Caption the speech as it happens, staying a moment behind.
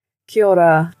Kia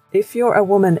ora. If you're a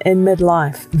woman in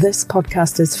midlife, this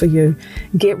podcast is for you.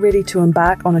 Get ready to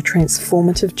embark on a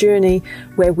transformative journey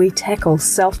where we tackle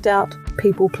self-doubt,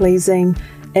 people-pleasing,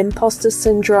 imposter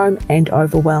syndrome, and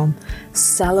overwhelm.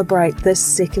 Celebrate this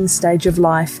second stage of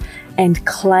life and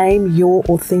claim your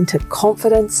authentic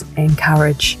confidence and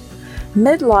courage.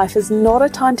 Midlife is not a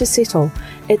time to settle.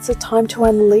 It's a time to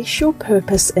unleash your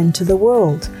purpose into the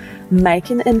world. Make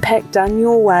an impact done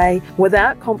your way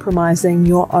without compromising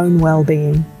your own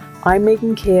well-being. I'm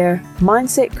Megan Kerr,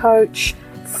 mindset coach,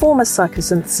 former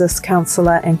psychosynthesis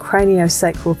counsellor and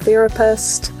craniosacral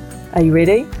therapist. Are you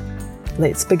ready?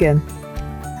 Let's begin.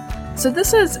 So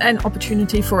this is an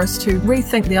opportunity for us to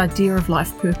rethink the idea of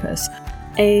life purpose.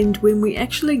 And when we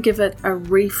actually give it a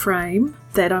reframe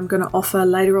that I'm going to offer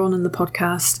later on in the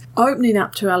podcast, opening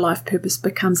up to our life purpose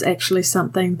becomes actually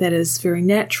something that is very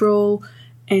natural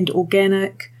and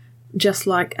organic, just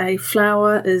like a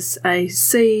flower is a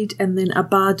seed and then a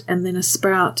bud and then a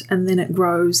sprout and then it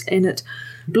grows and it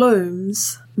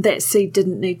blooms. That seed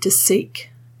didn't need to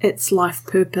seek its life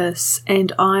purpose,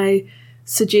 and I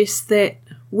suggest that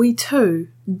we too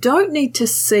don't need to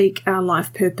seek our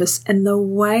life purpose in the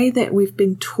way that we've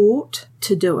been taught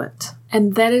to do it.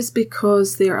 And that is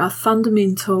because there are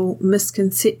fundamental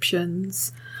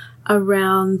misconceptions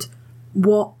around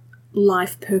what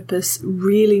life purpose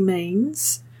really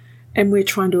means, and we're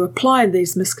trying to apply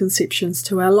these misconceptions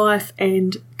to our life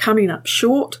and coming up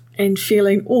short and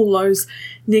feeling all those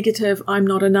negative, I'm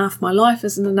not enough, my life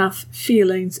isn't enough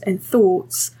feelings and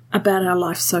thoughts about our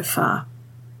life so far.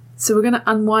 So we're going to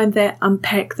unwind that,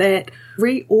 unpack that,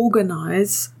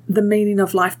 reorganize the meaning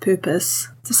of life purpose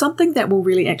to something that will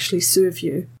really actually serve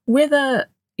you. Whether,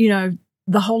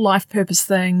 the whole life purpose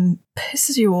thing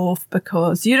pisses you off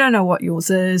because you don't know what yours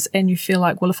is and you feel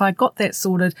like, well, if I got that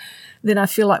sorted, then I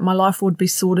feel like my life would be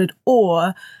sorted,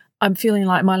 or I'm feeling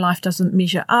like my life doesn't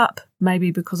measure up,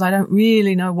 maybe because I don't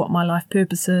really know what my life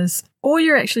purpose is, or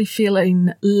you're actually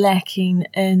feeling lacking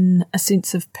in a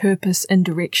sense of purpose and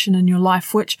direction in your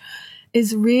life, which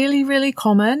is really, really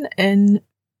common in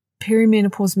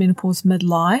perimenopause, menopause,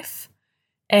 midlife,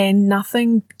 and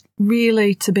nothing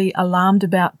really to be alarmed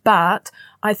about, but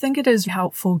I think it is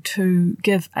helpful to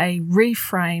give a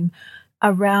reframe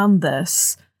around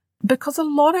this, because a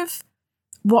lot of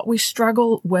what we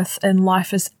struggle with in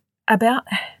life is about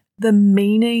the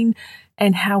meaning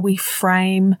and how we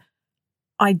frame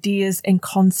ideas and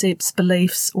concepts,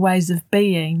 beliefs, ways of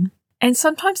being. And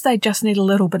sometimes they just need a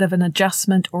little bit of an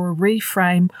adjustment or a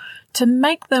reframe to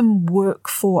make them work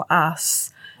for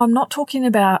us. I'm not talking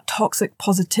about toxic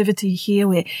positivity here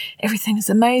where everything is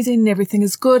amazing, everything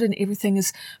is good and everything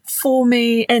is for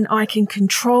me and I can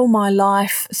control my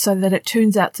life so that it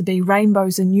turns out to be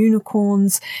rainbows and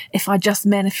unicorns if I just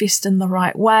manifest in the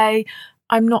right way.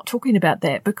 I'm not talking about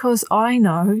that, because I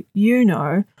know,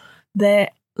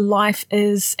 that life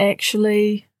is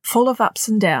actually full of ups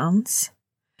and downs,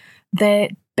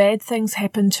 that bad things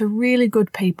happen to really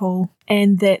good people,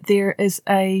 and that there is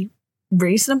a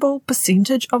reasonable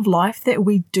percentage of life that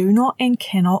we do not and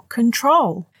cannot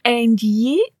control. And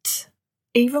yet,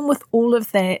 even with all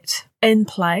of that in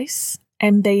place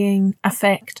and being a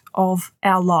fact of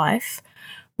our life,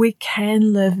 we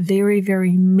can live very,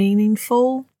 very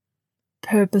meaningful,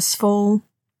 purposeful,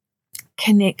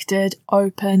 connected,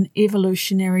 open,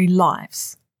 evolutionary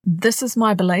lives. This is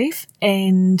my belief,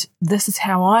 and this is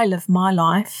how I live my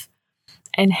life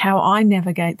and how I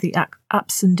navigate the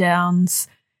ups and downs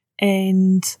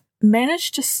and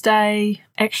manage to stay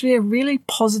actually a really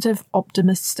positive,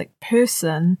 optimistic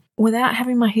person without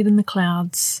having my head in the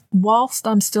clouds, whilst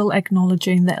I'm still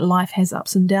acknowledging that life has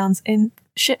ups and downs and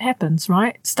shit happens,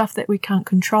 right? Stuff that we can't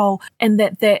control, and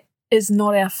that is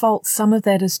not our fault. Some of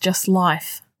that is just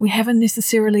life. We haven't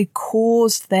necessarily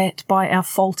caused that by our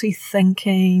faulty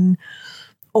thinking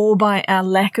or by our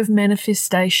lack of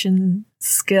manifestation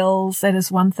skills. That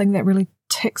is one thing that really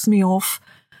ticks me off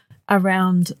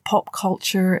around pop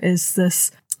culture, is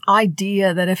this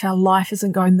idea that if our life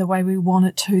isn't going the way we want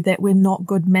it to, that we're not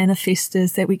good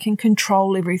manifestors, that we can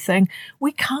control everything.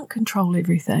 We can't control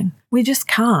everything. We just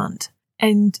can't.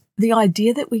 And the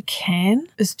idea that we can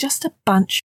is just a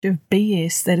bunch of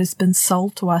BS that has been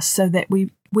sold to us so that we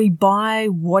buy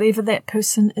whatever that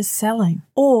person is selling,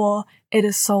 or it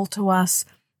is sold to us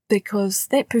because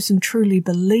that person truly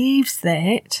believes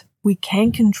that we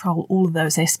can control all of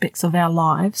those aspects of our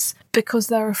lives because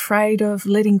they're afraid of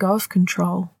letting go of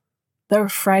control. They're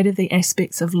afraid of the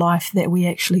aspects of life that we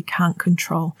actually can't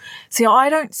control. See, I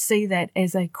don't see that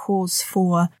as a cause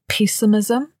for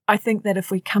pessimism. I think that if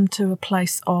we come to a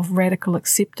place of radical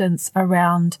acceptance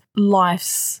around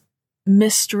life's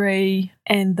mystery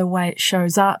and the way it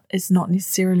shows up is not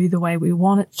necessarily the way we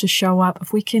want it to show up,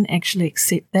 if we can actually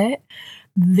accept that,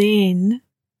 then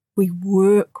we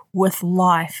work with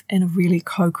life in a really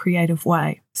co-creative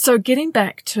way. So getting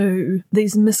back to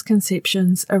these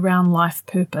misconceptions around life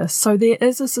purpose. So there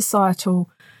is a societal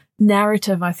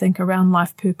narrative, I think, around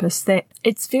life purpose that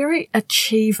it's very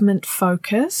achievement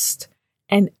focused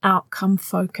and outcome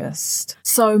focused.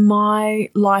 So my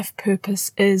life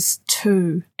purpose is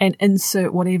to, and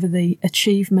insert whatever the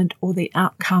achievement or the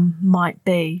outcome might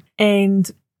be.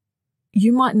 And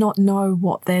you might not know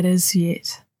what that is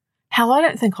yet. Hell, I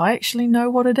don't think I actually know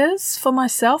what it is for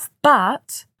myself,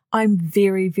 but I'm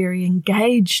very, very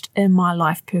engaged in my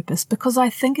life purpose because I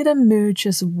think it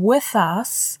emerges with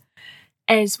us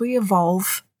as we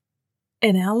evolve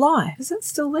in our life. Is it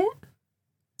still there?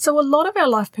 So a lot of our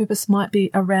life purpose might be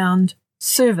around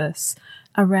service,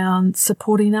 around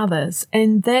supporting others.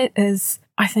 And that is,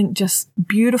 I think, just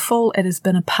beautiful. It has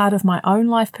been a part of my own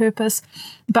life purpose.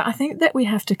 But I think that we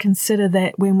have to consider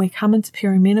that when we come into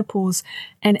perimenopause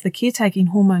and the caretaking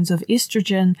hormones of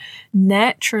estrogen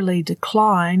naturally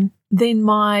decline, then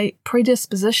my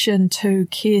predisposition to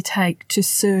caretake, to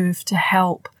serve, to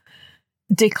help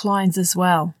declines as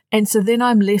well. And so then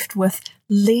I'm left with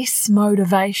less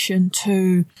motivation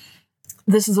to,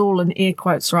 this is all in air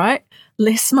quotes, right?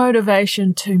 Less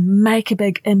motivation to make a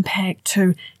big impact,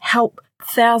 to help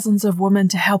thousands of women,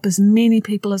 to help as many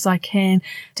people as I can,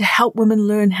 to help women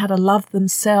learn how to love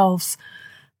themselves.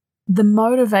 The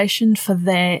motivation for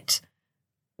that,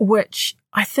 which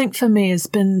I think for me has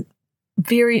been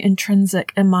very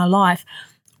intrinsic in my life,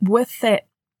 with that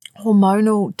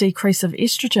hormonal decrease of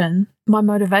estrogen, my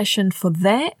motivation for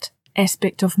that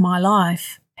aspect of my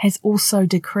life has also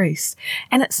decreased.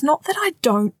 And it's not that I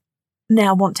don't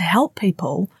now want to help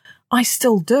people. I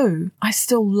still do. I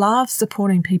still love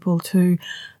supporting people to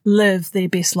live their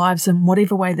best lives in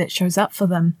whatever way that shows up for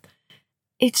them.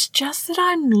 It's just that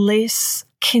I'm less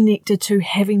connected to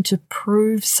having to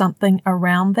prove something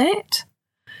around that,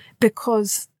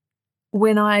 because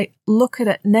when I look at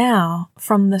it now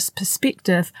from this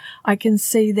perspective, I can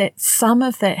see that some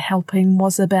of that helping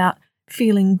was about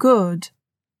feeling good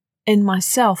in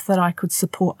myself that I could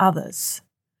support others.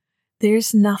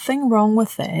 There's nothing wrong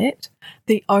with that.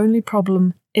 The only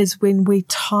problem is when we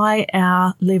tie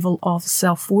our level of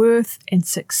self-worth and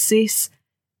success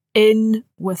in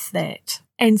with that.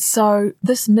 And so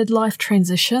this midlife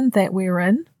transition that we're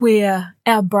in, where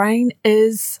our brain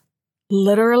is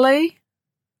literally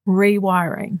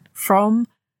rewiring from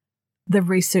the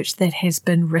research that has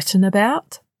been written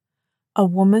about, a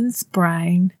woman's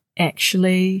brain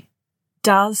actually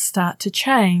does start to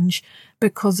change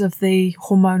because of the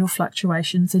hormonal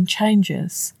fluctuations and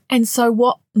changes. And so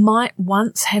what might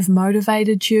once have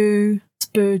motivated you,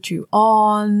 spurred you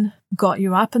on, got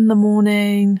you up in the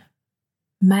morning,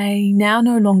 may now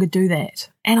no longer do that.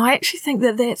 And I actually think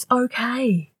that that's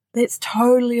okay. That's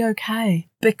totally okay,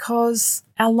 because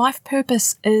our life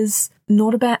purpose is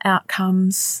not about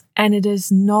outcomes, and it is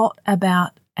not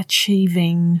about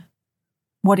achieving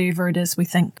whatever it is we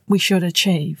think we should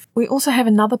achieve. We also have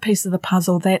another piece of the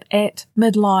puzzle that at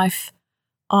midlife,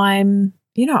 I'm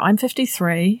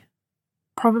 53,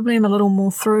 probably am a little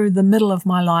more through the middle of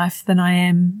my life than I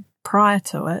am prior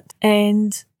to it.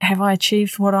 And have I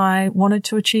achieved what I wanted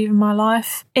to achieve in my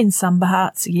life? In some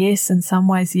parts, yes. In some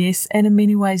ways, yes. And in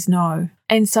many ways, no.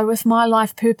 And so if my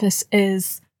life purpose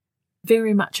is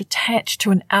very much attached to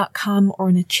an outcome or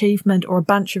an achievement or a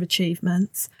bunch of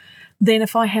achievements, then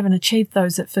if I haven't achieved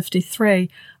those at 53,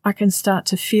 I can start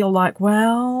to feel like,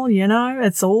 well,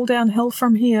 it's all downhill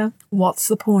from here. What's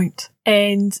the point?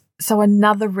 And so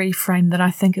another reframe that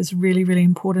I think is really, really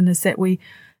important is that we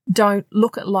don't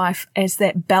look at life as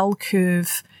that bell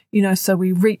curve, so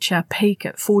we reach our peak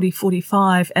at 40,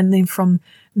 45, and then from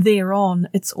there on,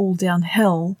 it's all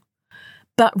downhill.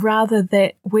 But rather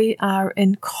that we are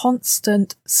in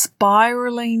constant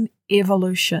spiraling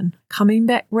evolution, coming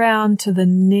back round to the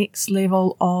next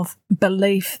level of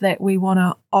belief that we want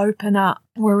to open up.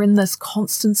 We're in this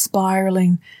constant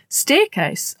spiraling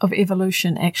staircase of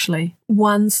evolution, actually.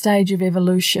 One stage of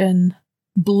evolution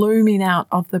blooming out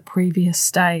of the previous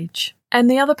stage. And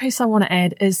the other piece I want to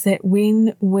add is that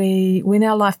when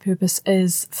our life purpose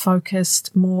is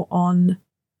focused more on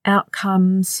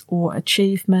outcomes or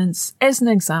achievements, as an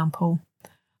example,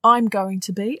 I'm going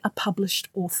to be a published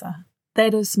author.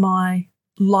 That is my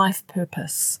life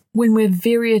purpose. When we're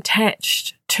very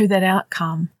attached to that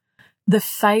outcome, the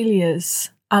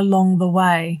failures along the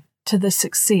way to the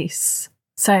success,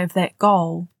 say, of that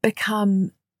goal,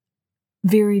 become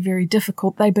very, very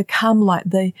difficult. They become like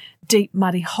the deep,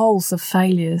 muddy holes of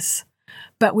failures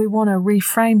but we want to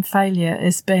reframe failure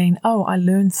as being, oh, I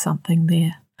learned something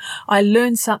there. I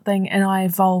learn something and I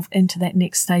evolve into that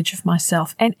next stage of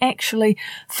myself. And actually,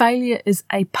 failure is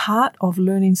a part of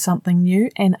learning something new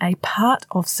and a part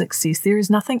of success. There is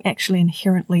nothing actually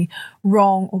inherently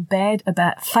wrong or bad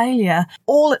about failure.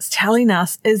 All it's telling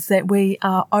us is that we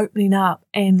are opening up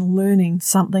and learning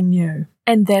something new.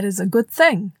 And that is a good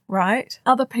thing, right?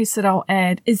 Other piece that I'll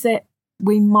add is that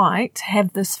we might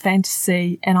have this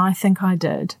fantasy, and I think I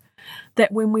did,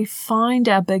 that when we find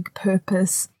our big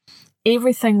purpose,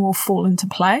 everything will fall into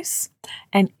place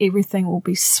and everything will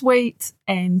be sweet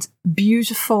and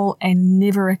beautiful and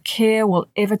never a care will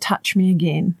ever touch me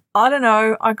again. I don't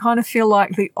know. I kind of feel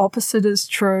like the opposite is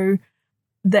true,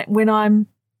 that when I'm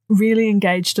really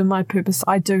engaged in my purpose,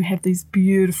 I do have these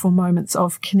beautiful moments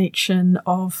of connection,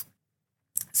 of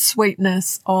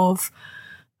sweetness, of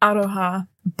aroha,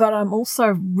 but I'm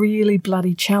also really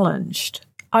bloody challenged.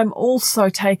 I'm also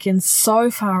taken so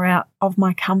far out of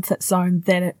my comfort zone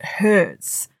that it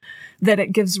hurts, that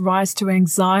it gives rise to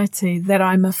anxiety, that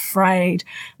I'm afraid,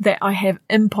 that I have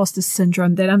imposter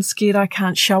syndrome, that I'm scared I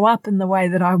can't show up in the way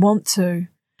that I want to.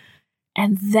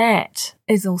 And that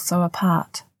is also a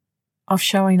part of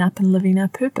showing up and living our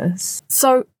purpose.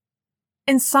 So,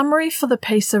 in summary, for the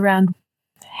piece around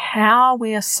how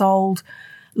we are sold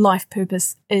life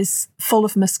purpose is full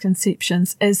of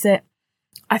misconceptions, is that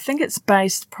I think it's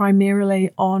based primarily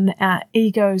on our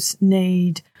ego's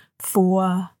need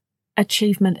for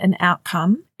achievement and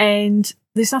outcome. And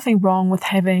there's nothing wrong with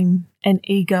having an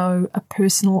ego, a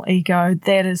personal ego.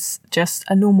 That is just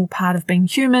a normal part of being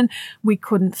human. We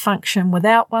couldn't function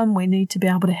without one. We need to be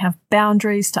able to have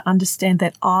boundaries to understand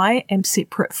that I am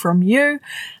separate from you.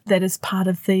 That is part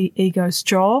of the ego's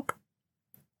job.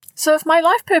 So if my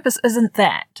life purpose isn't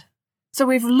that, so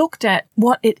we've looked at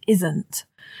what it isn't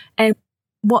and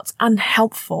what's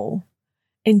unhelpful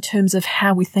in terms of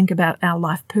how we think about our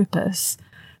life purpose,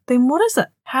 then what is it?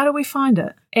 How do we find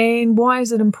it? And why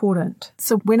is it important?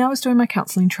 So when I was doing my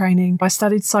counselling training, I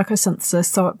studied psychosynthesis,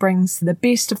 so it brings the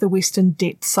best of the Western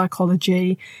depth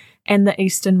psychology and the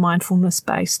Eastern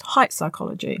mindfulness-based height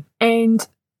psychology. And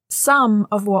some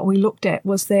of what we looked at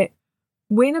was that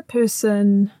when a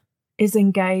person is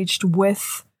engaged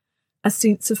with a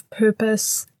sense of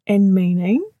purpose and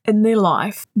meaning in their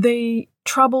life, the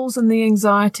troubles and the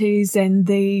anxieties and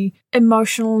the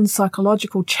emotional and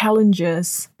psychological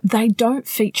challenges, they don't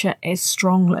feature as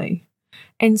strongly.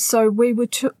 And so we were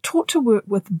taught to work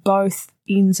with both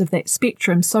ends of that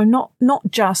spectrum. So not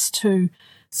just to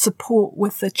support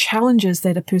with the challenges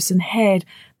that a person had,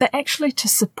 but actually to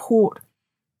support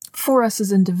for us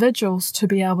as individuals to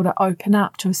be able to open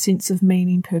up to a sense of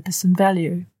meaning, purpose and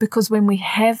value. Because when we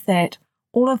have that,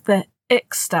 all of the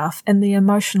ick stuff and the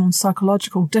emotional and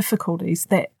psychological difficulties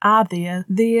that are there,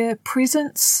 their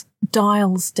presence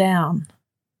dials down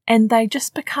and they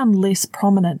just become less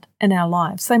prominent in our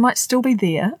lives. They might still be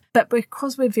there, but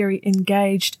because we're very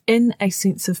engaged in a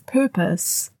sense of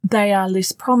purpose, they are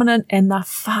less prominent and they're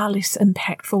far less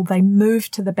impactful. They move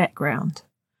to the background.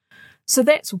 So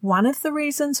that's one of the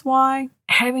reasons why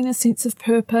having a sense of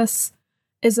purpose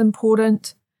is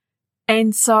important.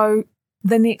 And so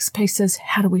the next piece is,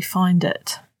 how do we find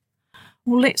it?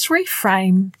 Well, let's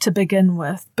reframe to begin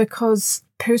with, because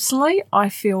personally, I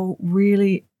feel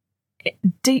really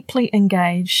deeply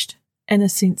engaged in a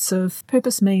sense of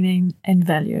purpose, meaning, and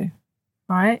value,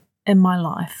 right, in my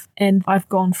life. And I've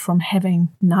gone from having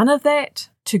none of that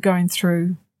to going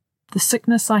through the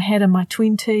sickness I had in my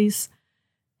 20s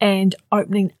and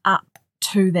opening up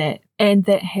to that. And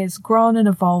that has grown and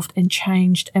evolved and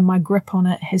changed, and my grip on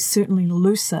it has certainly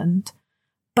loosened.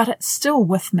 But it's still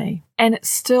with me and it's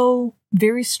still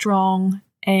very strong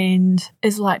and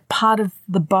is like part of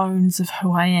the bones of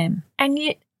who I am. And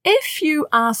yet, if you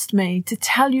asked me to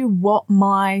tell you what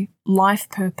my life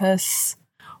purpose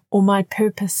or my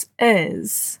purpose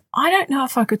is, I don't know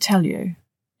if I could tell you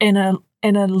in a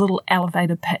little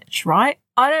elevator pitch, right?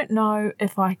 I don't know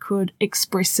if I could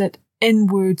express it in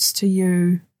words to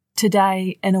you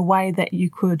today in a way that you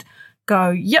could go,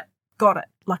 yep, got it,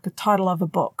 like a title of a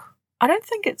book. I don't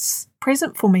think it's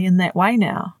present for me in that way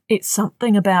now. It's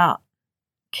something about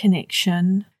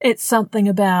connection. It's something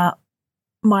about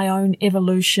my own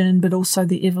evolution, but also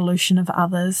the evolution of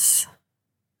others,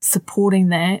 supporting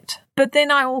that. But then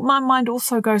my mind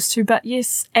also goes to, but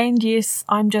yes,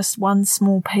 I'm just one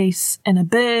small piece in a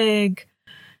big,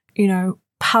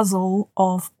 puzzle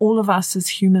of all of us as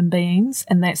human beings,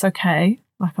 and that's okay.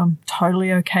 Like, I'm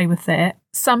totally okay with that.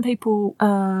 Some people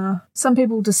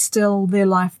distill their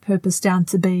life purpose down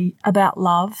to be about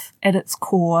love at its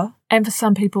core. And for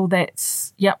some people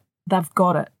that's, yep, they've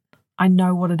got it. I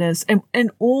know what it is. And in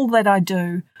all that I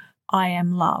do, I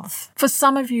am love. For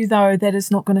some of you, though, that is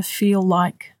not going to feel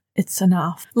like it's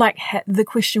enough. Like the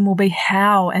question will be,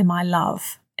 how am I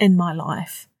love in my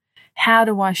life? How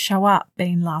do I show up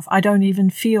being love? I don't even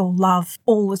feel love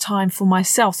all the time for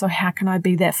myself, so how can I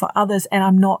be that for others? And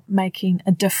I'm not making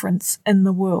a difference in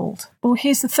the world. Well,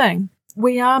 here's the thing.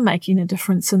 We are making a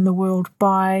difference in the world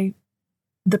by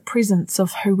the presence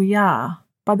of who we are,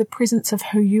 by the presence of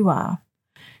who you are.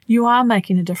 You are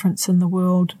making a difference in the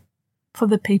world for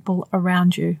the people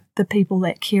around you, the people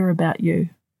that care about you.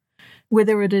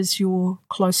 Whether it is your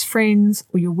close friends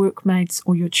or your workmates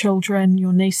or your children,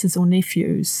 your nieces or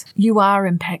nephews, you are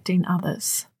impacting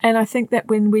others. And I think that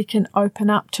when we can open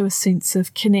up to a sense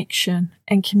of connection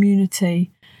and community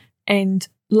and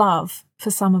love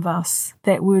for some of us,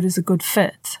 that word is a good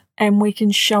fit. And we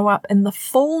can show up in the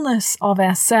fullness of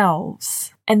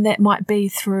ourselves. And that might be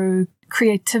through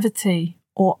creativity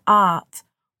or art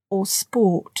or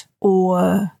sport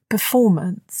or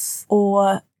performance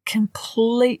or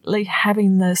completely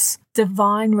having this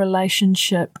divine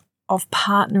relationship of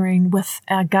partnering with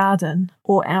our garden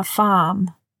or our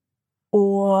farm,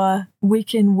 or we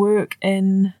can work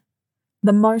in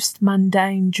the most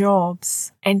mundane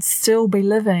jobs and still be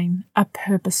living a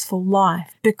purposeful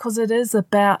life, because it is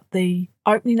about the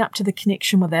opening up to the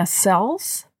connection with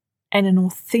ourselves and an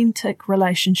authentic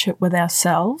relationship with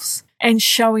ourselves and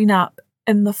showing up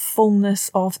in the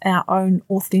fullness of our own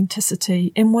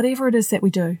authenticity in whatever it is that we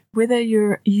do. Whether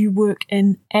you work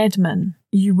in admin,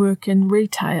 you work in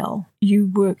retail, you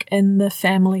work in the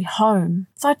family home.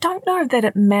 So I don't know that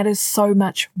it matters so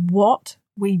much what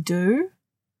we do,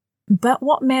 but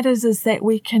what matters is that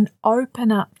we can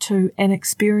open up to an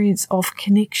experience of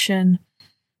connection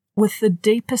with the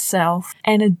deeper self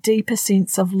and a deeper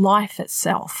sense of life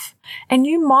itself. And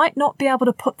you might not be able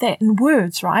to put that in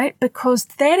words, right? Because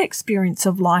that experience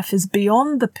of life is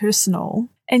beyond the personal,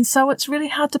 and so it's really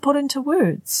hard to put into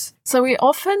words. So we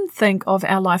often think of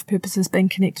our life purpose as being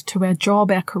connected to our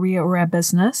job, our career, or our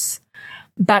business,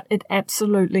 but it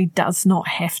absolutely does not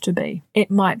have to be.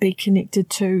 It might be connected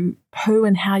to who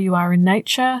and how you are in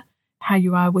nature, how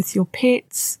you are with your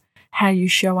pets, how you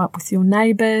show up with your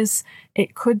neighbours.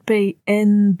 It could be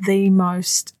in the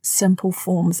most simple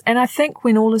forms. And I think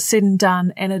when all is said and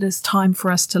done and it is time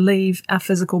for us to leave our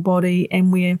physical body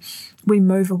and we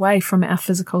move away from our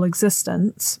physical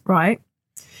existence, right,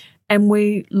 and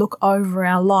we look over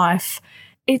our life,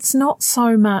 it's not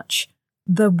so much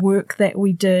the work that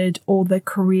we did or the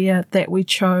career that we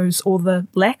chose or the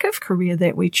lack of career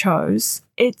that we chose.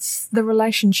 It's the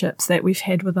relationships that we've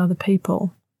had with other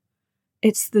people.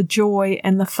 It's the joy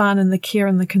and the fun and the care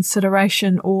and the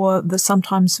consideration, or the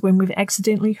sometimes when we've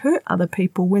accidentally hurt other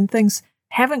people, when things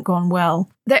haven't gone well.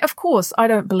 That, of course, I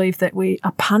don't believe that we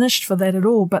are punished for that at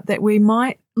all, but that we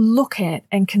might look at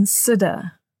and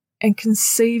consider and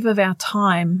conceive of our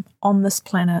time on this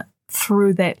planet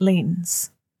through that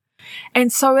lens.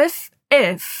 And so if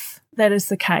that is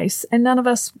the case, and none of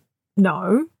us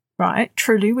know, right,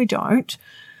 truly we don't,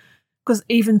 because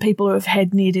even people who have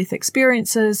had near-death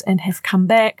experiences and have come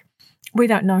back, we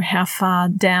don't know how far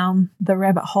down the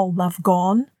rabbit hole they've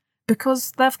gone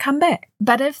because they've come back.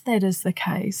 But if that is the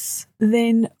case,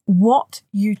 then what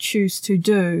you choose to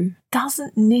do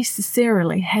doesn't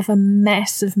necessarily have a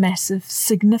massive, massive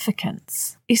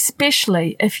significance,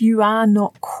 especially if you are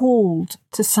not called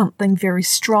to something very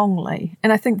strongly.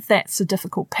 And I think that's a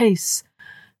difficult piece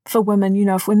for women. You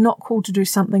know, if we're not called to do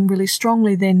something really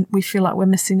strongly, then we feel like we're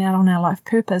missing out on our life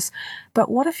purpose. But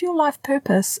what if your life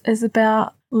purpose is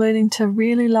about learning to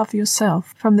really love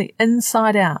yourself from the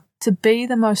inside out, to be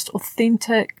the most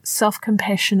authentic,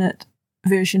 self-compassionate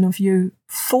version of you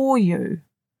for you?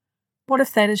 What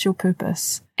if that is your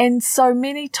purpose? And so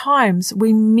many times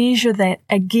we measure that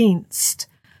against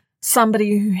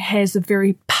somebody who has a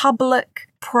very public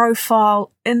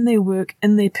profile in their work,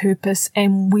 in their purpose,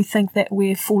 and we think that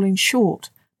we're falling short.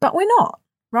 But we're not,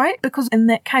 right? Because in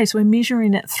that case, we're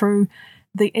measuring it through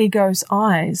the ego's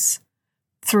eyes,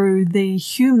 through the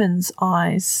human's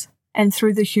eyes, and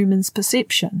through the human's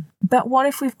perception. But what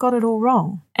if we've got it all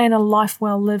wrong? And a life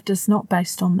well lived is not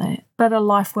based on that, but a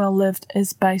life well lived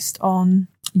is based on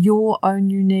your own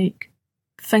unique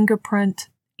fingerprint,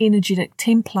 energetic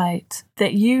template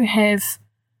that you have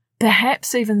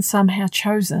perhaps even somehow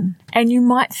chosen. And you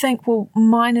might think, well,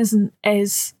 mine isn't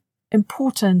as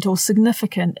important or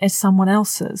significant as someone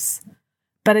else's.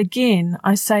 But again,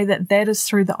 I say that that is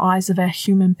through the eyes of our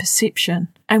human perception.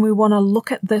 And we want to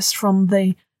look at this from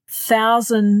the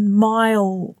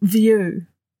 1,000-mile view,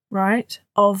 right,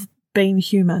 of being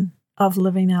human, of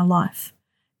living our life.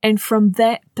 And from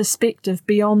that perspective,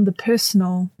 beyond the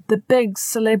personal, the big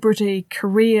celebrity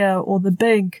career or the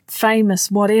big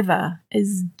famous whatever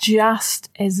is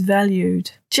just as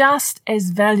valued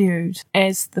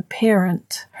as the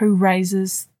parent who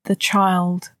raises the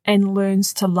child and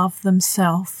learns to love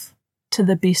themselves to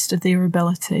the best of their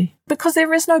ability. Because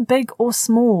there is no big or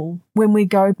small when we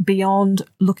go beyond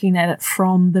looking at it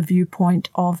from the viewpoint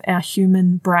of our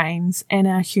human brains and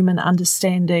our human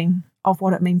understanding of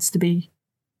what it means to be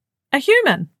a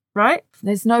human, right?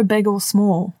 There's no big or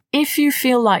small. If you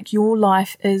feel like your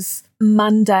life is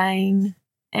mundane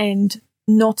and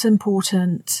not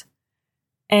important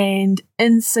and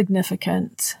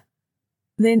insignificant,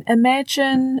 then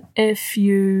imagine if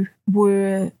you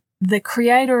were the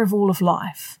creator of all of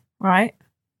life, right?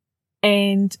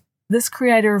 And this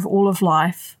creator of all of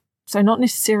life, so not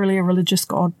necessarily a religious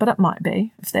God, but it might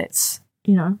be, if that's,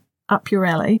 up your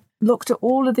alley, looked at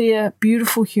all of their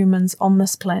beautiful humans on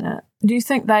this planet. Do you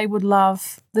think they would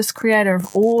love, this creator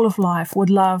of all of life would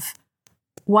love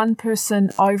one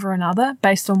person over another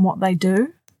based on what they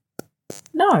do?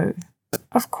 No,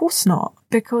 of course not.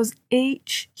 Because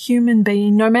each human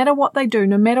being, no matter what they do,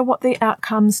 no matter what their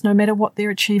outcomes, no matter what their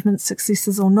achievements,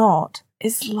 successes or not,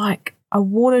 is like a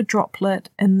water droplet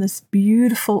in this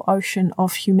beautiful ocean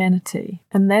of humanity.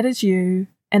 And that is you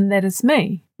and that is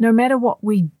me, no matter what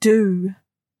we do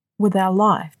with our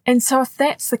life. And so if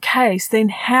that's the case, then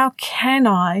how can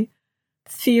I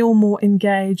feel more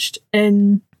engaged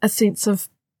in a sense of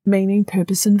meaning,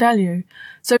 purpose and value?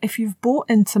 So if you've bought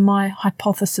into my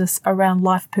hypothesis around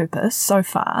life purpose so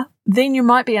far, then you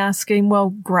might be asking, well,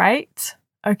 great,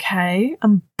 okay,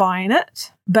 I'm buying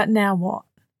it, but now what?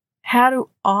 How do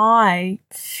I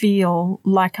feel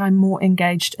like I'm more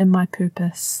engaged in my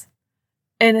purpose,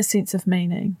 in a sense of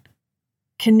meaning,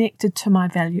 connected to my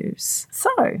values?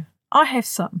 So I have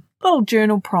some little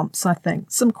journal prompts, I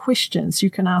think, some questions you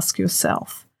can ask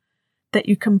yourself that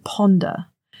you can ponder.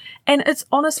 And it's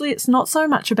not so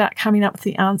much about coming up with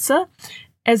the answer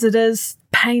as it is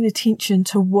paying attention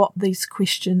to what these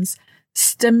questions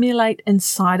stimulate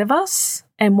inside of us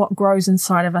and what grows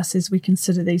inside of us as we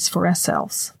consider these for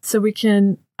ourselves. So we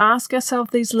can ask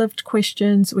ourselves these lived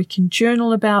questions, we can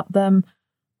journal about them.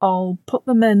 I'll put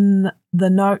them in the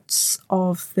notes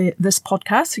of this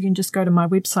podcast. You can just go to my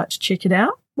website to check it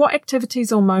out. What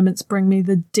activities or moments bring me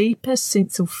the deepest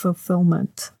sense of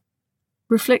fulfillment?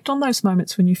 Reflect on those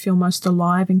moments when you feel most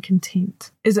alive and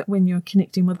content. Is it when you're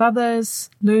connecting with others,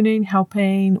 learning,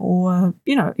 helping, or,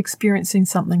 experiencing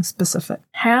something specific?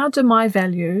 How do my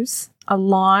values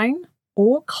align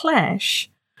or clash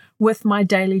with my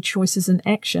daily choices and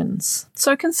actions?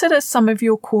 So consider some of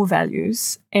your core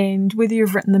values, and whether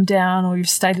you've written them down or you've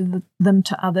stated them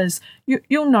to others,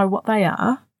 you'll know what they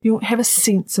are. You'll have a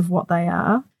sense of what they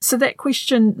are. So that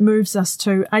question moves us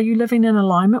to, are you living in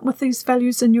alignment with these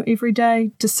values in your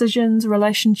everyday decisions,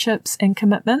 relationships, and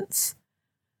commitments?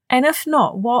 And if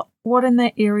not, what in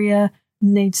that area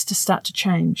needs to start to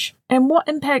change? And what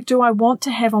impact do I want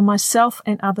to have on myself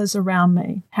and others around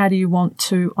me? How do you want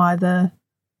to either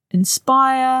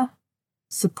inspire,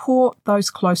 support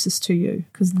those closest to you?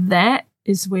 Because that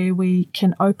is where we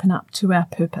can open up to our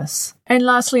purpose. And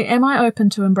lastly, am I open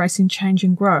to embracing change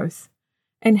and growth?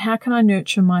 And how can I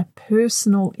nurture my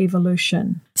personal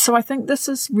evolution? So I think this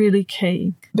is really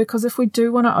key, because if we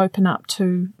do want to open up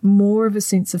to more of a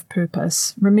sense of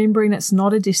purpose, remembering it's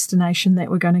not a destination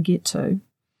that we're going to get to,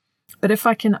 but if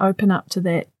I can open up to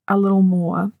that a little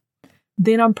more,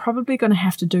 then I'm probably going to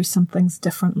have to do some things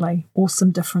differently or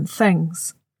some different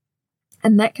things.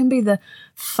 And that can be the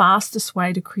fastest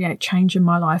way to create change in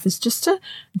my life, is just to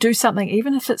do something,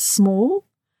 even if it's small,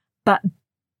 but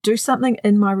do something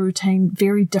in my routine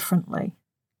very differently.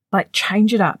 Like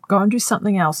change it up, go and do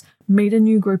something else, meet a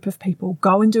new group of people,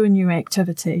 go and do a new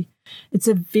activity. It's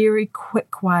a very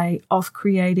quick way of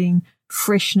creating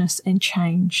freshness and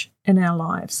change in our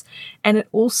lives. And it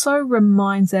also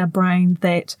reminds our brain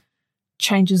that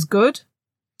change is good,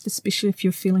 especially if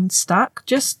you're feeling stuck.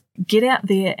 Just get out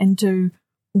there and do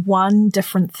one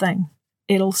different thing.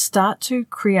 It'll start to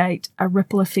create a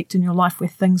ripple effect in your life where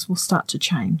things will start to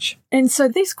change. And so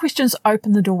these questions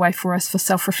open the doorway for us for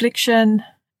self-reflection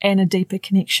and a deeper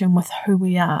connection with who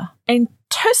we are. And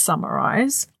to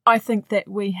summarize, I think that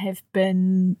we have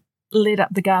been led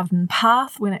up the garden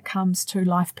path when it comes to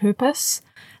life purpose,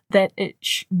 that it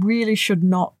really should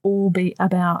not all be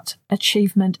about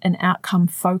achievement and outcome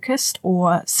focused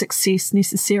or success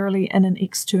necessarily in an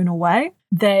external way,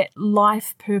 that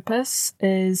life purpose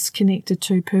is connected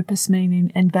to purpose,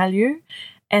 meaning and value,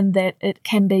 and that it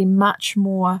can be much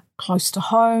more close to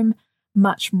home,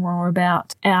 much more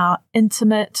about our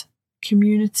intimate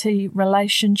community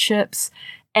relationships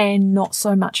and not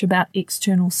so much about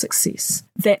external success.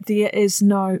 That there is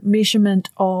no measurement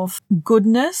of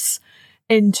goodness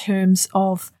in terms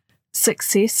of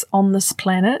success on this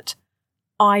planet,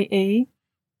 i.e.,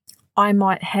 I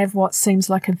might have what seems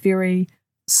like a very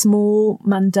small,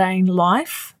 mundane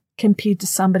life compared to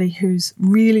somebody who's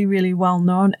really, really well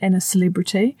known and a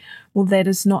celebrity. Well, that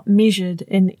is not measured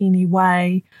in any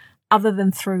way other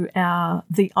than through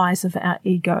the eyes of our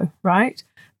ego, right?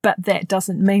 But that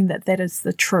doesn't mean that that is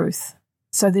the truth.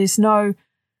 So there's no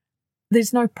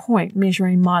point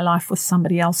measuring my life with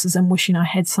somebody else's and wishing I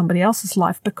had somebody else's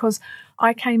life, because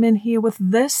I came in here with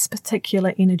this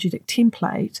particular energetic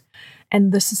template,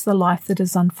 and this is the life that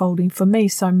is unfolding for me.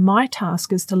 So my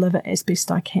task is to live it as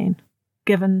best I can,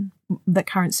 given the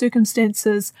current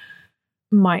circumstances,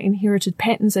 my inherited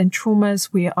patterns and traumas,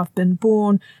 where I've been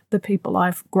born, the people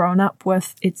I've grown up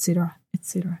with, etc.,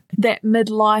 etc. That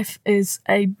midlife is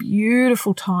a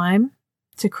beautiful time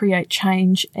to create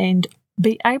change and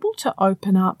be able to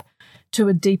open up to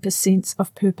a deeper sense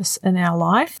of purpose in our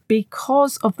life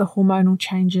because of the hormonal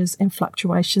changes and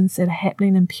fluctuations that are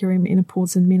happening in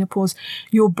perimenopause and menopause.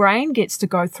 Your brain gets to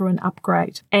go through an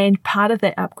upgrade, and part of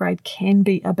that upgrade can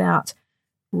be about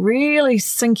really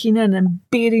sinking in and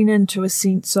bedding into a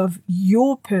sense of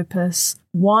your purpose,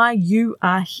 why you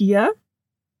are here,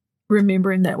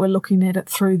 remembering that we're looking at it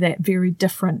through that very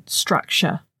different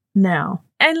structure now.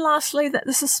 And lastly, that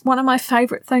this is one of my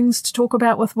favourite things to talk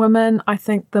about with women. I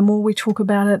think the more we talk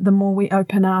about it, the more we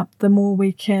open up, the more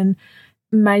we can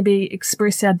maybe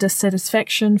express our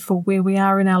dissatisfaction for where we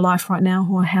are in our life right now,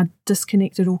 or how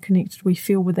disconnected or connected we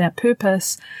feel with our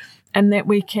purpose, and that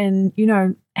we can,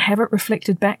 have it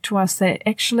reflected back to us that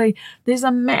actually there's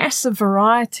a massive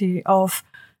variety of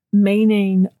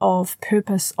meaning of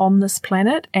purpose on this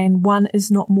planet, and one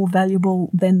is not more valuable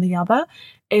than the other.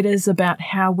 It is about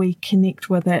how we connect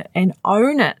with it and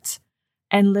own it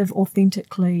and live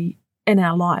authentically in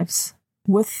our lives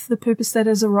with the purpose that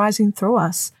is arising through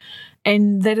us.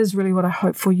 And that is really what I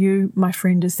hope for you, my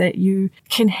friend, is that you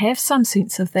can have some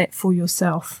sense of that for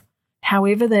yourself,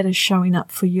 however that is showing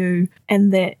up for you,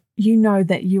 and that you know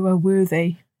that you are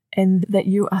worthy and that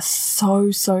you are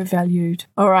so, so valued.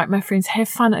 All right, my friends, have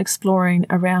fun exploring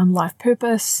around life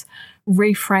purpose,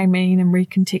 reframing and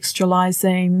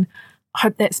recontextualizing. I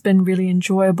hope that's been really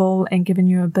enjoyable and given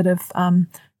you a bit of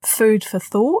food for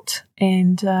thought,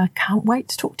 and can't wait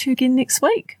to talk to you again next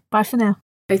week. Bye for now.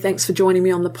 Hey, thanks for joining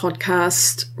me on the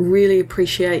podcast. Really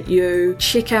appreciate you.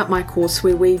 Check out my course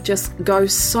where we just go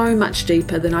so much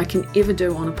deeper than I can ever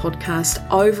do on a podcast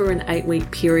over an 8-week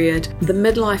period. The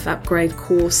Midlife Upgrade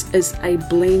course is a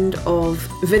blend of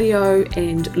video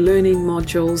and learning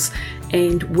modules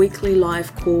and weekly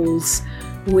live calls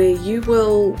where you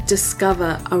will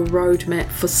discover a roadmap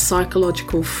for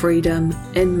psychological freedom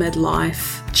in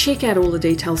midlife. Check out all the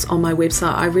details on my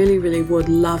website. I really, really would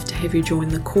love to have you join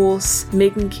the course,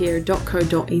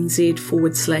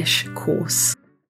 megancare.co.nz/course.